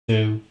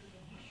2.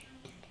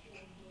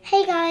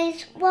 Hey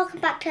guys,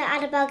 welcome back to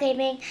Annabelle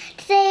Gaming.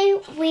 Today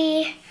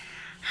we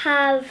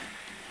have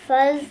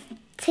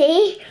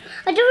Fuzetea.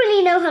 I don't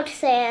really know how to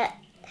say it.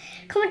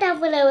 Comment down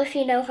below if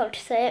you know how to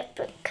say it,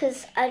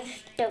 because I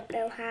just don't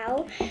know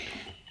how.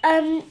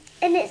 And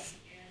it's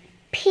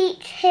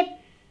peach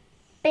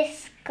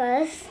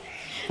hibiscus.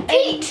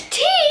 Peach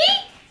tea?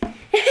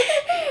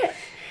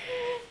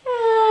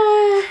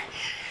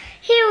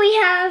 Here we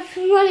have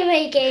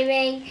Molly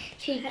Gaming.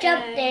 She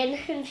jumped in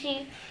and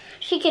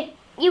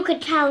you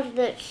could tell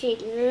that she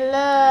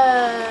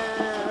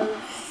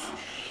loves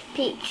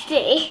peach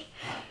tea.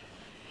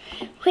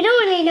 We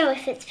don't really know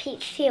if it's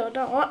peach tea or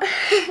not.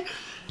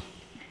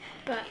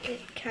 But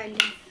it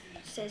kind of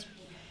says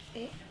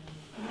it.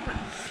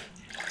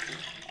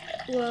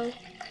 Whoa,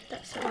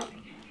 that's a lot.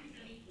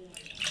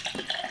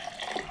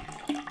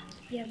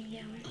 Yum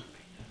yum.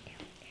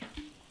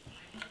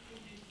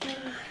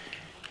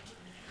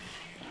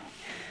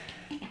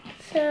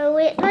 So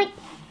it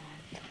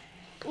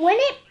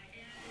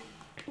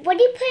when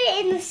you put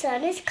it in the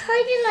sun, it's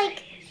kind of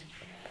like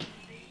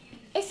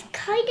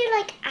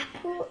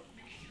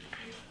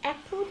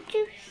apple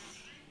juice,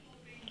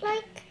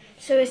 like.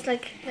 So it's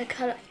like the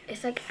color.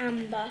 It's like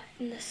amber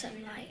in the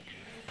sunlight.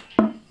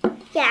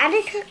 Yeah, and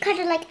it's kind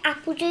of like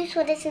apple juice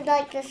when it's in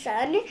like the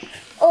sun,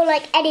 or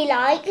like any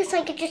light. It's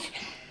like just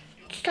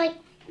like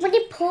when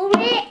you pour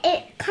it,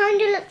 it kind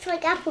of looks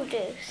like apple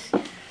juice.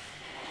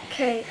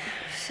 Okay,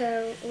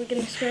 so we're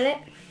gonna smell it.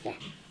 Yeah.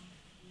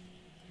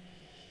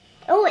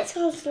 Oh, it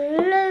smells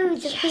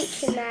loads of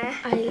peach in there.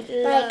 I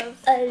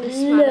love the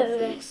smell of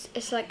this.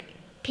 It's like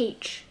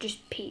peach,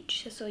 just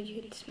peach. That's all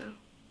you can smell.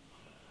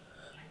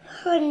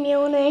 I'm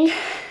yawning.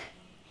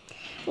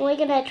 We're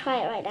gonna try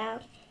it right now.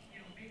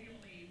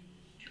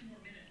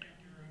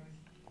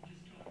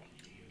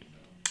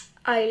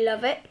 I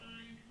love it.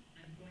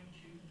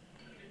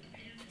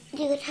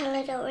 You can tell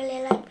I don't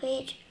really like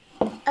peach.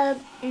 I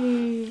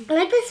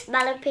like the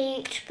smell of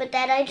peach, but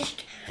then I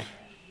just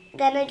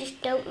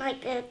don't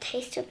like the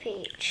taste of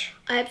peach.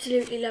 I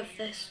absolutely love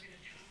this.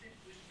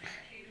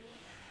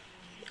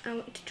 I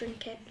want to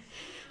drink it.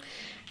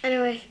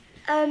 Anyway,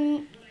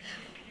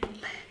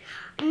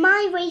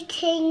 my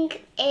rating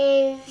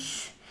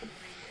is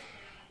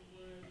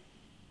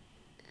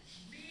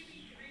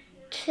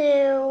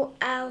 2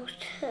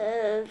 out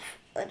of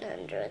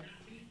 100.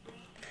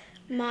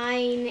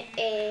 mine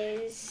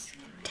is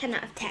 10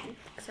 out of 10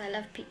 because I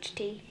love peach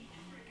tea.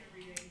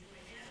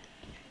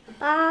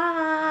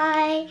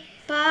 Bye.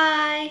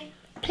 Bye.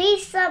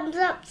 Please thumbs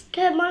up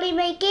to Molly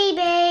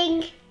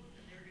Gaming.